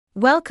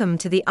Welcome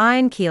to the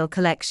Iron Keel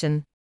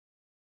collection.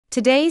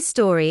 Today's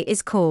story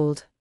is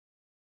called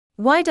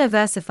Why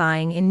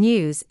Diversifying in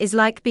News is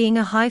Like Being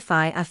a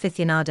Hi-Fi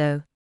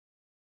Aficionado.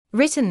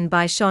 Written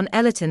by Sean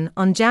Ellerton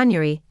on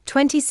January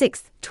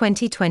 26,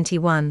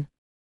 2021.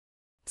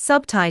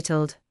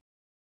 Subtitled,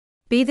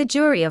 Be the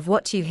jury of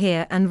what you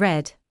hear and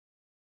read.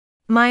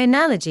 My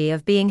analogy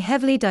of being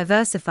heavily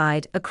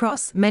diversified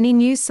across many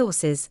news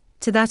sources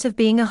to that of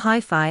being a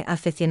hi-fi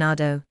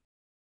aficionado.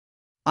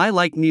 I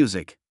like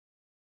music.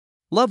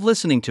 Love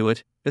listening to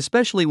it,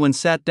 especially when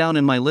sat down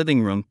in my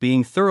living room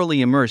being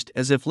thoroughly immersed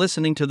as if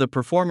listening to the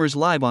performers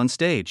live on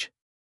stage.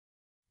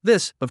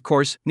 This, of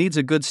course, needs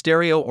a good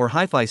stereo or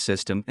hi-fi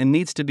system and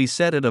needs to be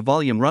set at a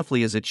volume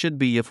roughly as it should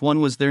be if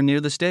one was there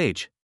near the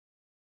stage.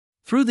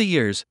 Through the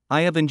years,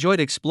 I have enjoyed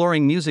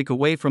exploring music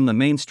away from the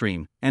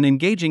mainstream and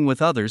engaging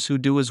with others who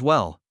do as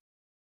well.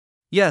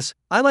 Yes,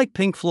 I like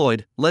Pink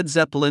Floyd, Led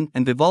Zeppelin,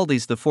 and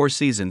Vivaldi's The Four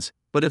Seasons,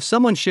 but if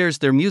someone shares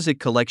their music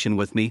collection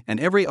with me and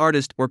every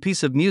artist or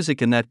piece of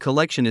music in that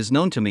collection is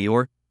known to me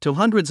or to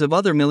hundreds of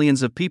other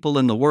millions of people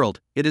in the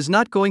world, it is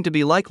not going to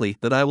be likely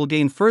that I will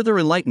gain further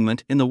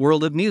enlightenment in the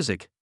world of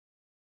music.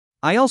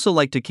 I also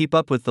like to keep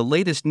up with the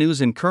latest news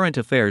and current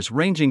affairs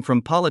ranging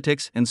from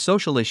politics and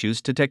social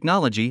issues to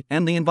technology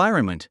and the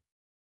environment.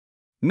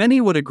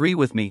 Many would agree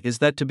with me is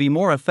that to be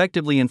more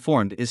effectively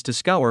informed is to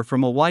scour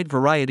from a wide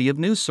variety of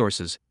news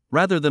sources,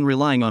 rather than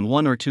relying on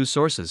one or two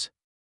sources.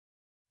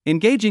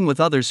 Engaging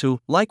with others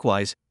who,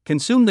 likewise,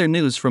 consume their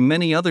news from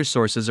many other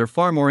sources are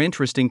far more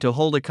interesting to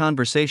hold a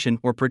conversation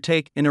or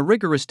partake in a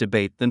rigorous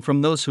debate than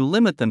from those who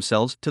limit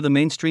themselves to the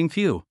mainstream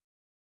few.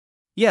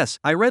 Yes,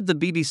 I read the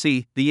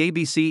BBC, the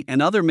ABC,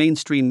 and other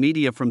mainstream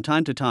media from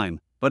time to time,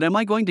 but am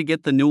I going to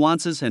get the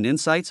nuances and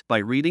insights by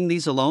reading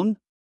these alone?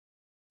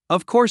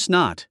 Of course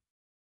not.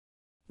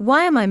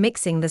 Why am I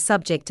mixing the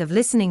subject of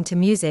listening to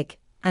music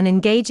and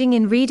engaging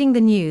in reading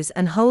the news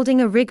and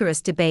holding a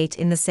rigorous debate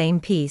in the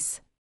same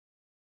piece?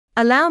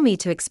 Allow me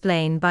to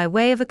explain by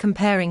way of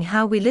comparing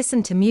how we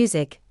listen to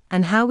music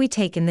and how we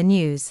take in the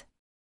news.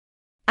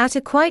 At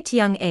a quite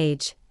young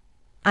age,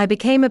 I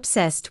became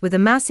obsessed with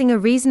amassing a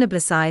reasonably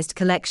sized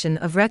collection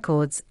of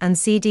records and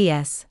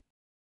CDs.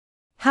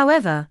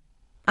 However,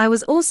 I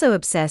was also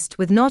obsessed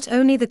with not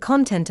only the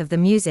content of the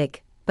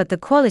music, but the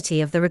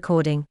quality of the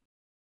recording.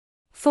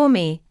 For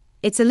me,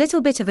 it's a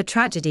little bit of a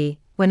tragedy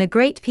when a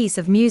great piece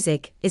of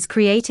music is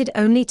created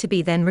only to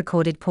be then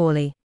recorded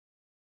poorly.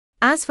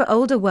 As for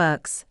older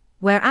works,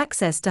 where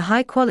access to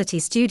high-quality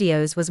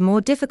studios was more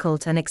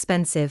difficult and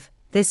expensive,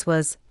 this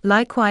was,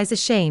 likewise, a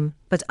shame,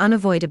 but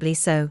unavoidably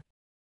so.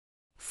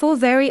 For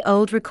very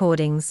old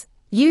recordings,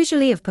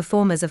 usually of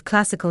performers of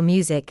classical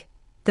music,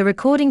 the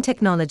recording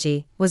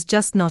technology was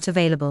just not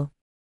available.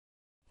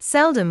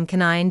 Seldom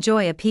can I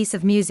enjoy a piece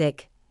of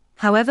music,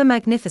 however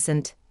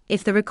magnificent,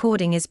 if the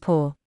recording is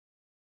poor.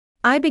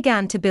 I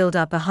began to build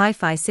up a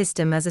hi-fi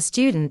system as a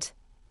student,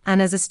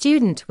 and as a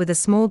student with a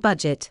small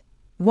budget,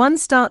 one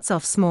starts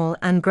off small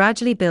and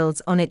gradually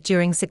builds on it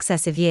during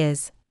successive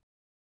years.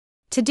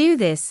 To do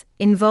this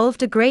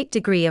involved a great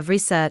degree of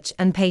research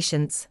and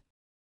patience.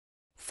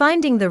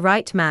 Finding the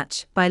right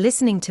match by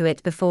listening to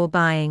it before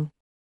buying.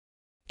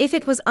 If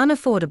it was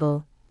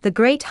unaffordable, the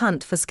great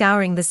hunt for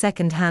scouring the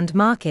second-hand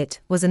market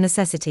was a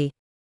necessity.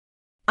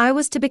 I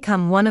was to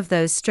become one of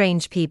those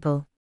strange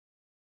people.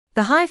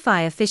 The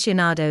hi-fi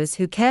aficionados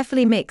who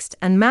carefully mixed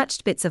and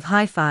matched bits of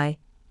hi-fi,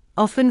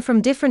 often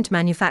from different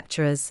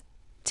manufacturers,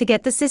 to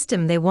get the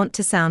system they want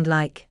to sound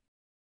like.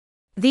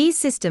 These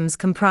systems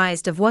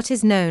comprised of what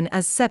is known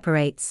as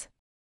separates.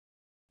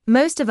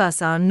 Most of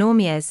us are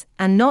normies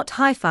and not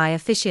hi-fi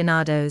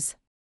aficionados.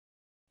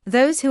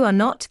 Those who are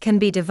not can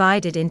be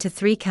divided into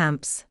three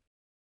camps.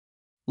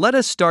 Let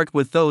us start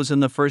with those in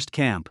the first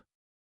camp.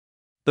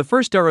 The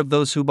first are of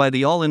those who buy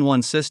the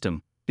all-in-one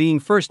system, being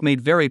first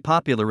made very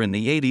popular in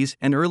the 80s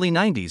and early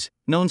 90s,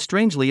 known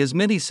strangely as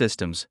MIDI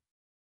systems.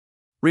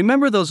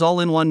 Remember those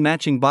all-in-one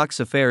matching box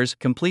affairs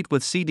complete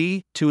with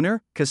CD,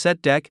 tuner,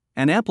 cassette deck,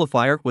 and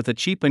amplifier with a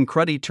cheap and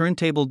cruddy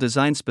turntable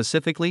designed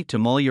specifically to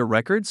mull your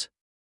records?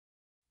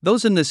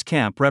 Those in this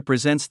camp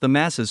represents the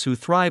masses who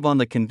thrive on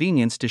the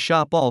convenience to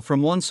shop all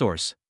from one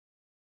source.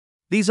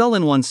 These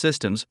all-in-one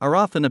systems are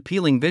often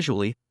appealing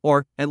visually,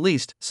 or, at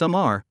least, some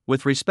are,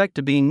 with respect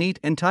to being neat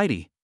and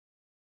tidy.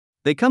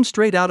 They come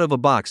straight out of a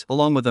box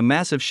along with a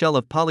massive shell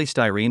of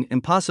polystyrene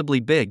impossibly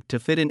big to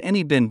fit in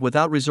any bin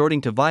without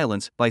resorting to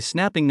violence by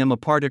snapping them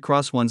apart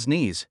across one's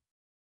knees.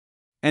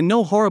 And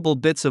no horrible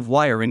bits of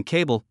wire and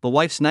cable, the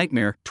wife's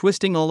nightmare,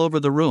 twisting all over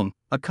the room,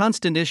 a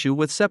constant issue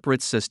with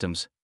separate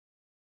systems.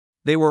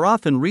 They were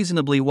often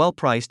reasonably well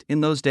priced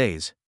in those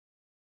days.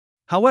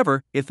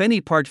 However, if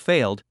any part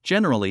failed,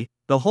 generally,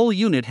 the whole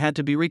unit had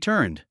to be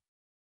returned.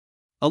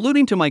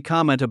 Alluding to my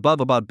comment above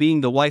about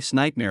being the wife's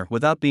nightmare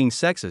without being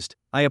sexist,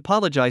 I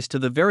apologize to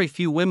the very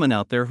few women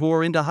out there who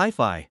are into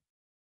hi-fi.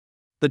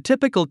 The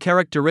typical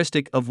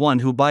characteristic of one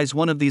who buys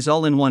one of these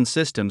all-in-one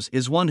systems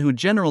is one who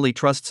generally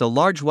trusts a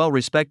large,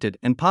 well-respected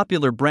and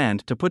popular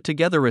brand to put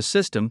together a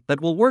system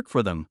that will work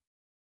for them.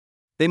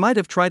 They might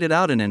have tried it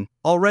out in an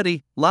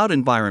already loud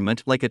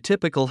environment like a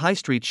typical high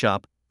street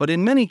shop, but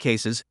in many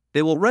cases,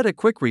 they will read a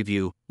quick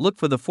review, look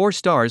for the 4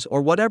 stars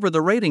or whatever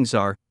the ratings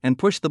are, and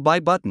push the buy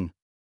button.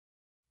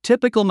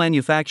 Typical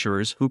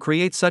manufacturers who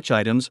create such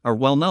items are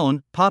well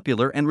known,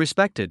 popular, and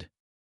respected.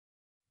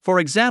 For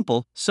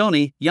example,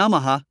 Sony,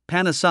 Yamaha,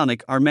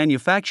 Panasonic are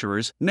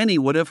manufacturers many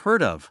would have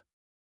heard of.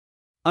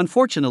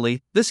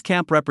 Unfortunately, this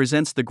camp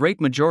represents the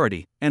great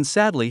majority, and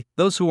sadly,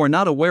 those who are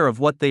not aware of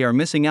what they are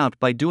missing out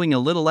by doing a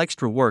little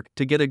extra work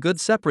to get a good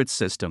separate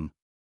system.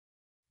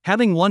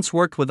 Having once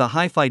worked with a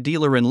hi-fi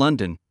dealer in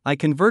London, I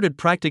converted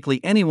practically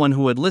anyone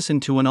who had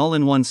listened to an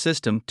all-in-one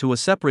system to a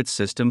separate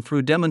system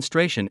through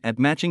demonstration at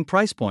matching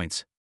price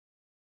points.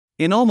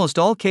 In almost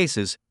all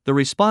cases, the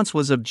response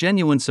was of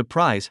genuine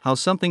surprise how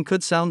something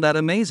could sound that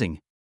amazing.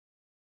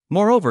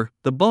 Moreover,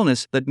 the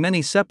bonus that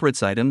many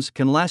separates items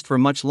can last for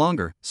much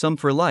longer, some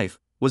for life,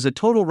 was a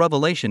total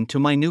revelation to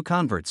my new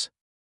converts.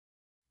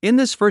 In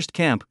this first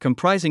camp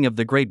comprising of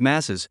the great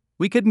masses,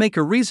 we could make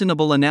a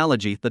reasonable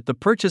analogy that the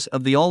purchase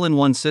of the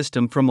all-in-one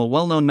system from a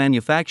well-known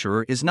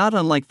manufacturer is not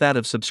unlike that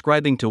of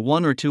subscribing to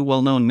 1 or 2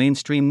 well-known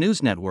mainstream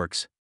news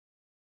networks.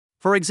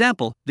 For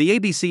example, the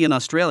ABC in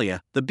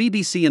Australia, the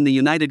BBC in the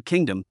United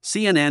Kingdom,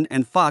 CNN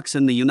and Fox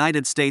in the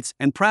United States,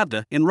 and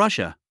Pravda in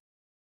Russia.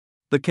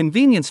 The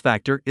convenience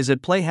factor is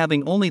at play,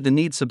 having only the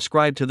need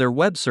subscribe to their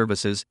web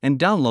services and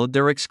download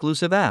their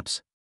exclusive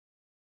apps.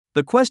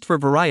 The quest for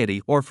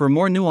variety or for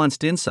more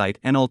nuanced insight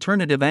and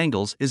alternative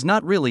angles is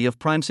not really of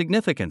prime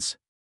significance.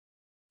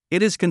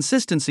 It is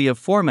consistency of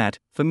format,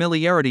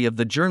 familiarity of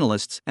the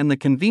journalists, and the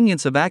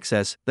convenience of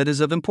access that is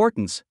of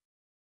importance.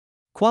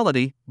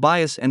 Quality,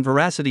 bias, and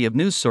veracity of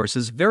news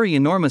sources vary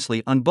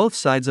enormously on both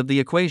sides of the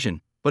equation,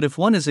 but if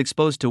one is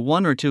exposed to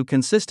 1 or 2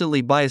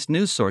 consistently biased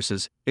news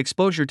sources,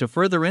 exposure to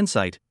further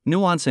insight,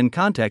 nuance, and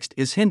context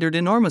is hindered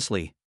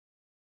enormously.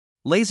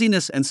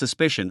 Laziness and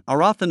suspicion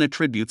are often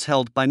attributes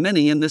held by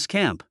many in this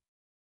camp.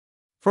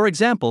 For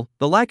example,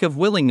 the lack of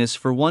willingness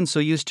for one so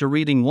used to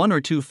reading 1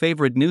 or 2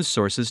 favorite news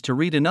sources to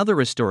read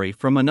another story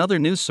from another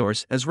news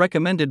source as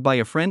recommended by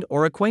a friend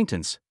or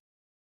acquaintance.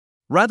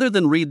 Rather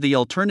than read the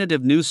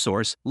alternative news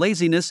source,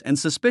 laziness and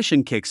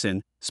suspicion kicks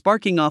in,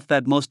 sparking off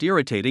that most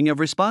irritating of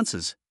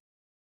responses.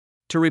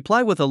 To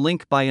reply with a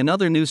link by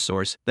another news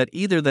source that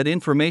either that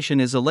information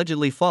is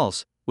allegedly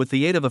false, with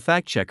the aid of a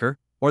fact-checker,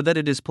 or that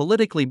it is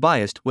politically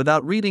biased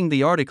without reading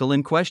the article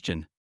in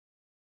question.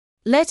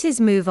 Let us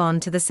move on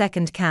to the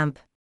second camp.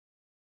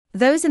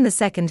 Those in the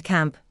second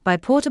camp buy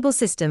portable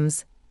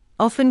systems,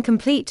 often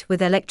complete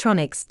with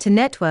electronics to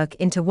network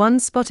into one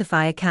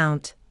Spotify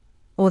account,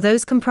 or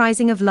those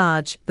comprising of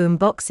large boom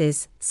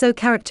boxes, so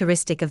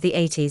characteristic of the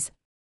 80s.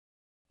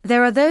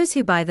 There are those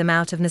who buy them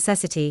out of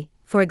necessity,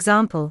 for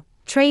example,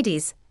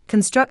 tradies,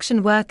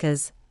 construction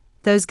workers,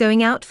 those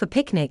going out for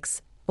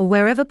picnics, or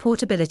wherever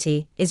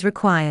portability is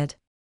required.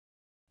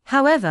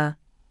 However,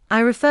 I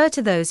refer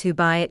to those who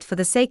buy it for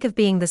the sake of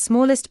being the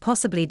smallest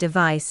possibly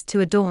device to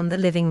adorn the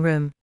living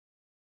room.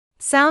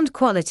 Sound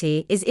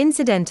quality is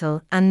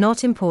incidental and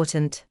not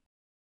important.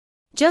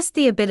 Just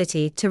the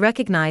ability to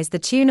recognize the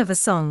tune of a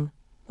song,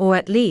 or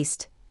at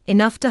least,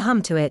 enough to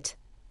hum to it,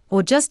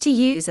 or just to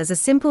use as a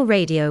simple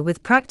radio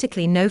with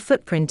practically no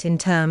footprint in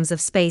terms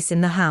of space in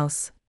the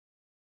house.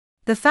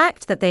 The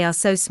fact that they are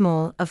so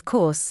small, of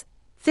course,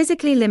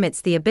 physically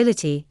limits the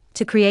ability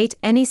to create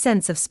any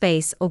sense of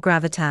space or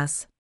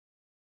gravitas.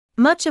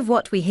 Much of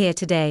what we hear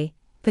today,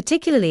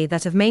 particularly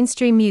that of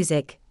mainstream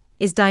music,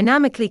 is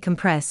dynamically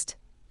compressed,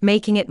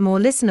 making it more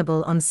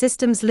listenable on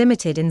systems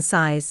limited in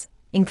size,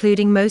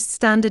 including most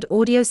standard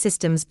audio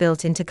systems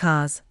built into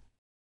cars.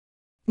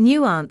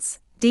 Nuance,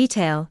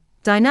 detail,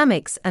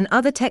 dynamics, and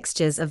other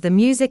textures of the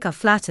music are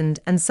flattened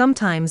and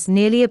sometimes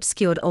nearly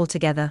obscured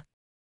altogether.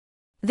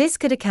 This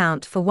could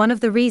account for one of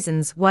the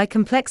reasons why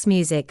complex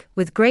music,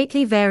 with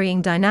greatly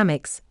varying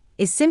dynamics,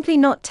 is simply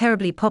not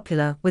terribly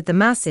popular with the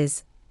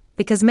masses,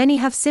 because many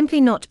have simply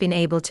not been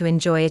able to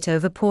enjoy it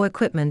over poor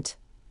equipment,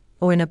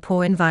 or in a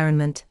poor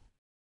environment.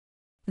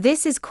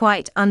 This is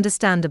quite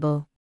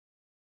understandable.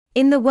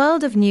 In the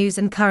world of news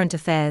and current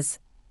affairs,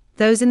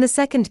 those in the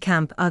second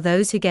camp are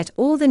those who get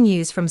all the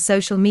news from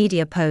social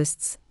media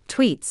posts,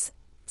 tweets,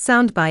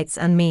 soundbites,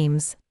 and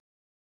memes.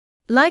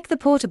 Like the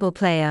portable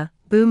player,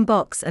 boom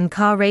box, and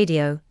car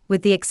radio,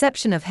 with the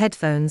exception of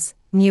headphones,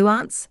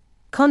 nuance,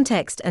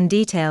 context, and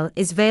detail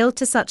is veiled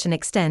to such an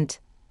extent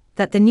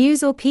that the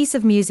news or piece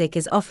of music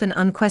is often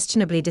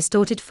unquestionably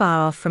distorted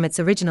far off from its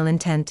original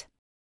intent.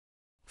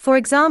 For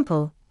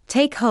example,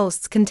 take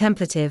Holst's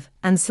contemplative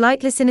and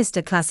slightly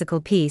sinister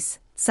classical piece,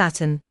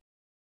 Saturn.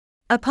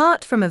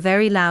 Apart from a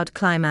very loud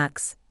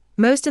climax,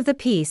 most of the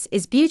piece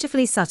is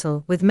beautifully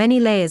subtle with many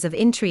layers of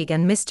intrigue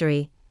and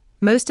mystery,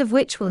 most of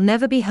which will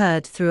never be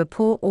heard through a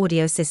poor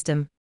audio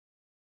system.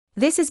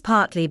 This is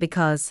partly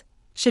because,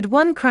 should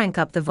one crank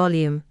up the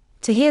volume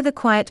to hear the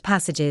quiet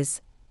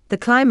passages, the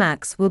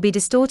climax will be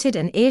distorted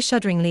and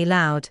ear-shudderingly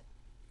loud,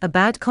 a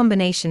bad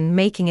combination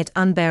making it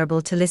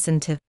unbearable to listen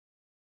to.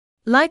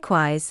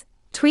 Likewise,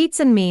 tweets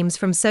and memes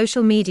from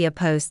social media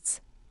posts,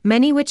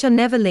 many which are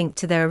never linked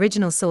to their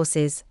original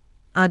sources,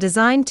 are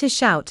designed to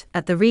shout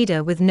at the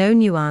reader with no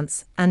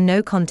nuance and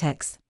no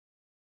context.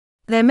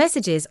 Their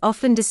messages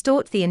often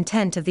distort the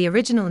intent of the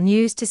original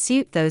news to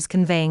suit those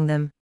conveying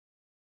them.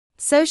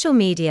 Social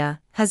media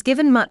has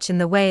given much in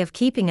the way of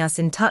keeping us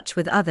in touch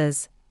with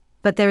others,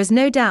 but there is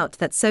no doubt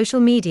that social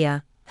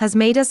media has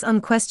made us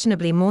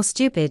unquestionably more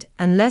stupid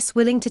and less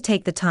willing to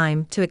take the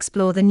time to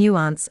explore the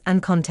nuance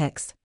and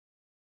context.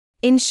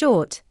 In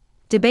short,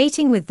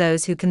 debating with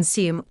those who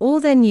consume all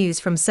their news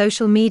from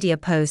social media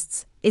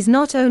posts is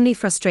not only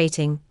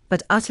frustrating,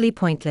 but utterly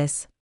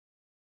pointless.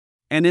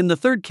 And in the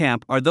third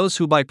camp are those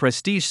who buy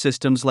prestige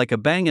systems like a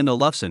Bang &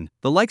 Olufsen,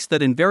 the likes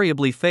that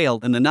invariably fail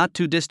in the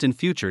not-too-distant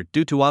future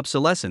due to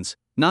obsolescence,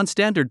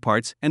 non-standard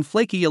parts, and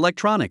flaky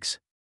electronics.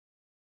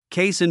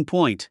 Case in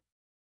point.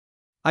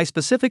 I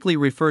specifically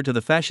refer to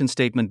the fashion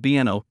statement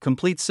B&O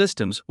complete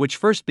systems which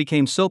first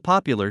became so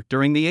popular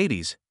during the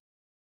 80s.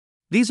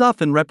 These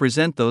often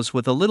represent those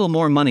with a little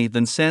more money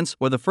than sense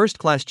or the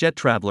first-class jet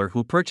traveler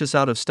who purchase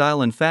out of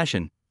style and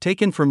fashion,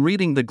 taken from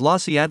reading the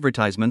glossy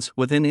advertisements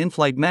within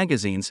in-flight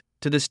magazines,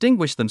 to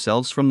distinguish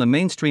themselves from the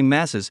mainstream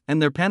masses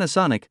and their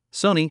Panasonic,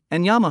 Sony,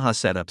 and Yamaha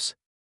setups.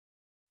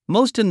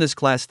 Most in this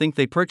class think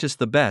they purchase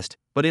the best,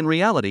 but in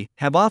reality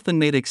have often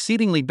made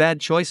exceedingly bad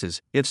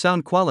choices if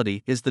sound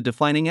quality is the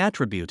defining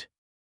attribute.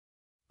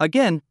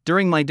 Again,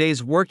 during my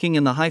days working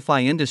in the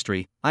hi-fi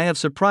industry, I have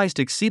surprised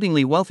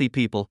exceedingly wealthy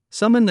people,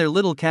 some in their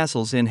little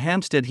castles in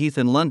Hampstead Heath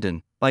in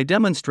London, by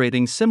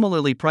demonstrating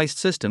similarly priced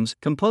systems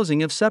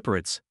composing of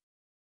separates.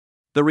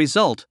 The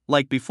result,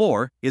 like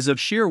before, is of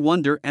sheer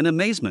wonder and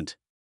amazement.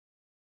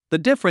 The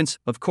difference,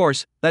 of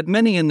course, that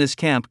many in this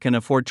camp can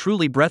afford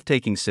truly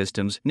breathtaking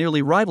systems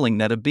nearly rivaling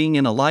that of being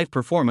in a live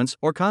performance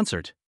or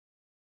concert.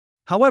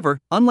 However,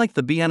 unlike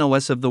the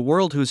B&Os of the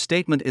world whose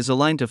statement is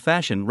aligned to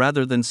fashion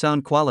rather than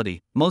sound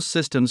quality, most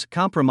systems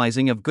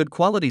compromising of good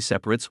quality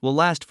separates will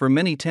last for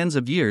many tens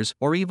of years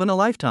or even a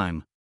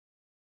lifetime.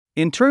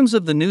 In terms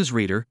of the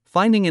newsreader,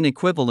 finding an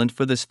equivalent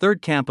for this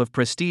third camp of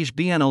prestige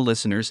B&O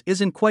listeners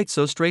isn't quite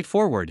so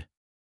straightforward.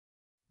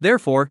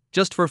 Therefore,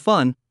 just for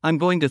fun, I'm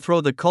going to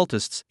throw the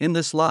cultists in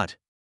this lot.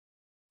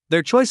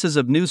 Their choices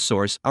of news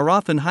source are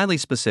often highly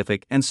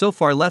specific and so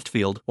far left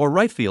field or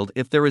right field,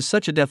 if there is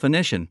such a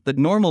definition, that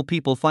normal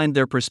people find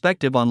their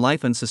perspective on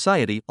life and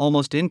society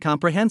almost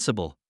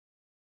incomprehensible.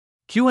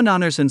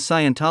 QAnoners and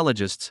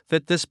Scientologists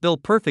fit this bill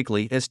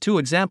perfectly as two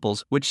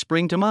examples which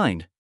spring to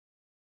mind.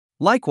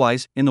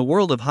 Likewise, in the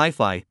world of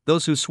hi-fi,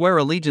 those who swear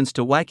allegiance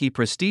to wacky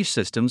prestige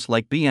systems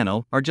like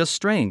B&O are just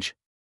strange.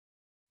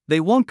 They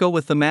won't go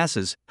with the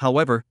masses,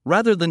 however,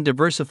 rather than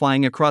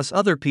diversifying across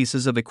other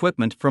pieces of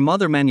equipment from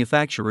other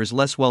manufacturers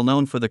less well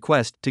known for the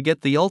quest to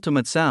get the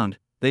ultimate sound,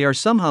 they are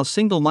somehow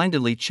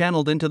single-mindedly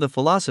channeled into the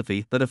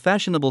philosophy that a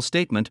fashionable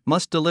statement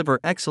must deliver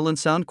excellent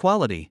sound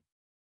quality.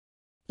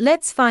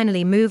 Let's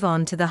finally move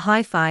on to the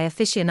hi-fi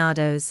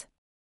aficionados.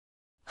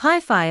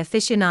 Hi-fi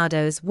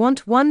aficionados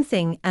want one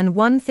thing and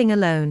one thing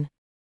alone: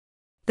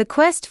 the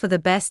quest for the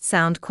best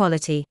sound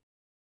quality.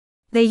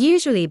 They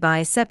usually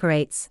buy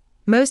separates,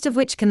 most of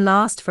which can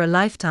last for a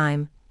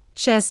lifetime,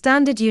 share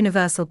standard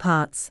universal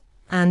parts,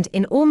 and,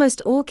 in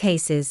almost all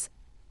cases,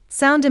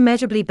 sound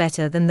immeasurably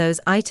better than those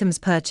items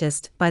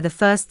purchased by the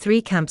first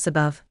three camps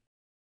above.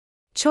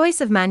 Choice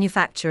of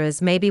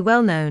manufacturers may be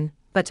well known,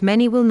 but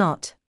many will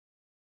not.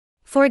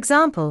 For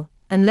example,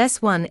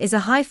 unless one is a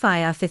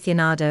hi-fi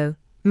aficionado,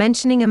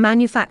 mentioning a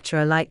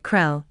manufacturer like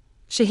Krell,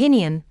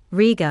 Shahinian,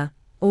 Riga,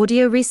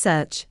 Audio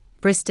Research,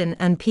 Bristol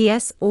and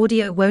PS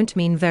Audio won't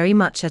mean very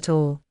much at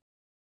all.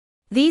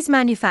 These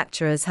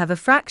manufacturers have a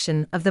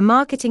fraction of the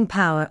marketing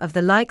power of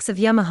the likes of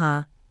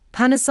Yamaha,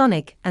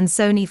 Panasonic and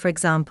Sony, for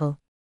example.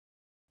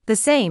 The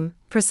same,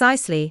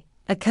 precisely,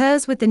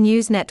 occurs with the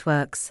news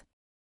networks.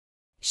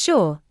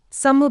 Sure,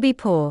 some will be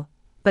poor,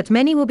 but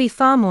many will be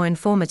far more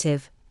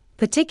informative,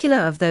 particular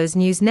of those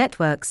news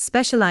networks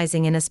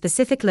specializing in a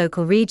specific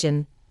local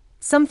region,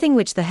 something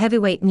which the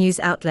heavyweight news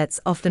outlets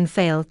often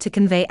fail to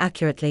convey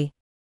accurately.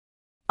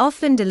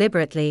 Often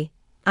deliberately,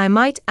 I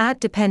might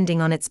add,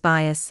 depending on its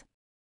bias.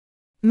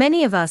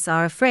 Many of us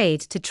are afraid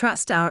to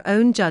trust our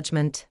own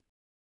judgment.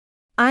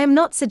 I am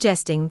not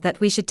suggesting that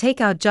we should take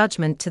our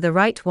judgment to the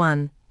right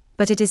one,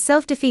 but it is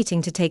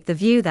self-defeating to take the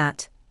view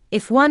that,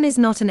 if one is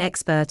not an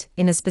expert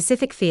in a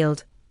specific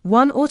field,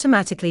 one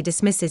automatically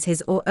dismisses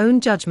his or own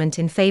judgment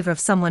in favor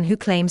of someone who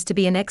claims to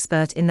be an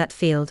expert in that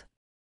field.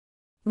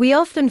 We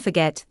often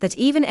forget that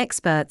even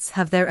experts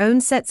have their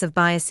own sets of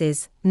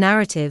biases,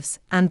 narratives,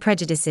 and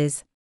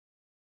prejudices.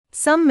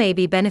 Some may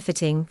be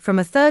benefiting from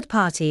a third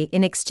party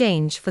in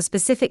exchange for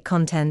specific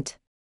content.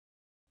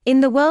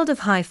 In the world of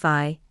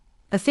hi-fi,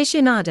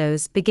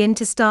 aficionados begin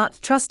to start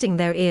trusting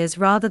their ears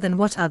rather than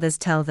what others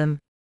tell them.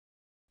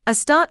 A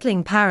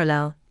startling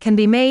parallel can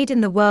be made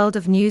in the world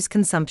of news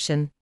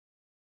consumption.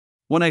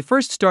 When I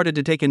first started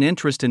to take an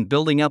interest in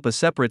building up a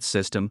separate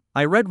system,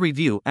 I read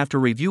review after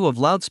review of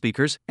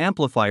loudspeakers,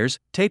 amplifiers,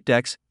 tape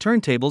decks,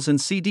 turntables,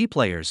 and CD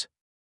players.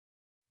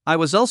 I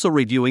was also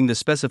reviewing the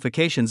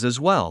specifications as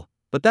well,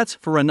 but that's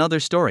for another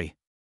story.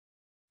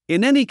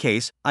 In any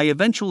case, I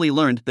eventually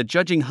learned that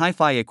judging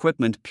hi-fi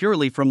equipment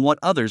purely from what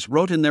others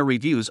wrote in their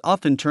reviews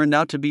often turned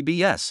out to be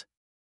BS.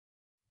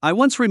 I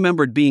once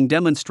remembered being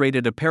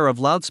demonstrated a pair of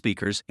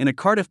loudspeakers in a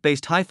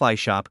Cardiff-based hi-fi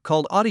shop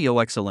called Audio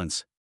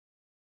Excellence.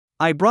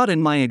 I brought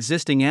in my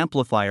existing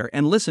amplifier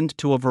and listened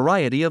to a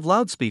variety of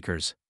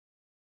loudspeakers.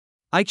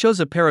 I chose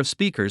a pair of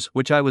speakers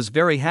which I was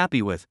very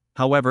happy with.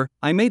 However,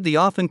 I made the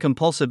often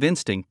compulsive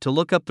instinct to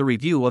look up the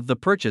review of the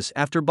purchase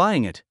after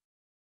buying it.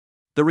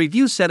 The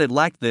review said it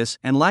lacked this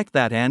and lacked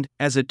that and,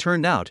 as it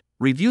turned out,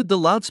 reviewed the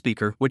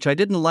loudspeaker which I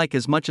didn't like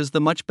as much as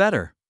the much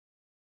better.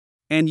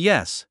 And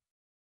yes,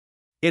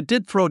 it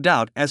did throw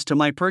doubt as to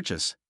my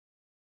purchase.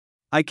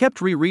 I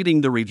kept rereading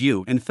the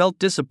review and felt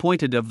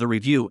disappointed of the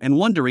review and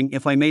wondering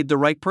if I made the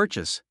right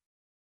purchase.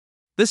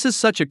 This is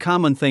such a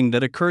common thing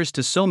that occurs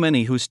to so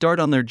many who start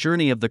on their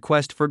journey of the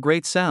quest for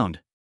great sound.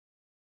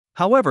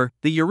 However,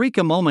 the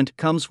eureka moment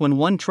comes when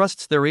one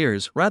trusts their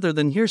ears rather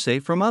than hearsay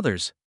from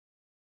others.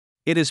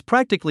 It is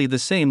practically the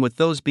same with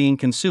those being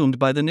consumed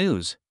by the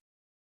news.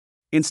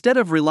 Instead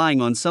of relying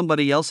on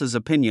somebody else's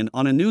opinion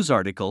on a news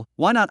article,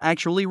 why not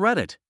actually read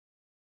it?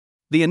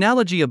 The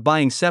analogy of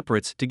buying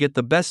separates to get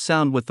the best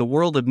sound with the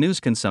world of news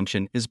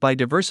consumption is by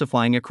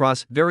diversifying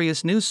across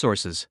various news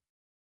sources.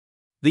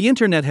 The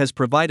internet has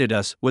provided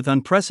us with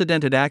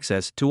unprecedented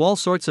access to all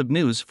sorts of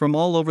news from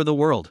all over the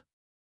world.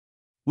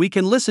 We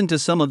can listen to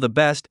some of the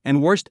best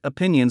and worst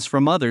opinions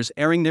from others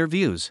airing their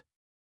views.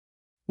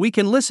 We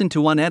can listen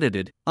to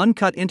unedited,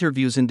 uncut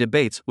interviews and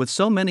debates with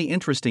so many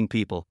interesting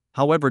people,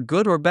 however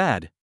good or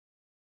bad.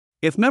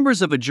 If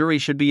members of a jury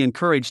should be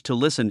encouraged to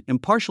listen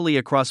impartially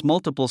across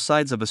multiple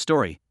sides of a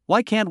story,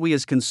 why can't we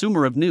as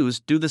consumer of news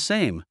do the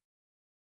same?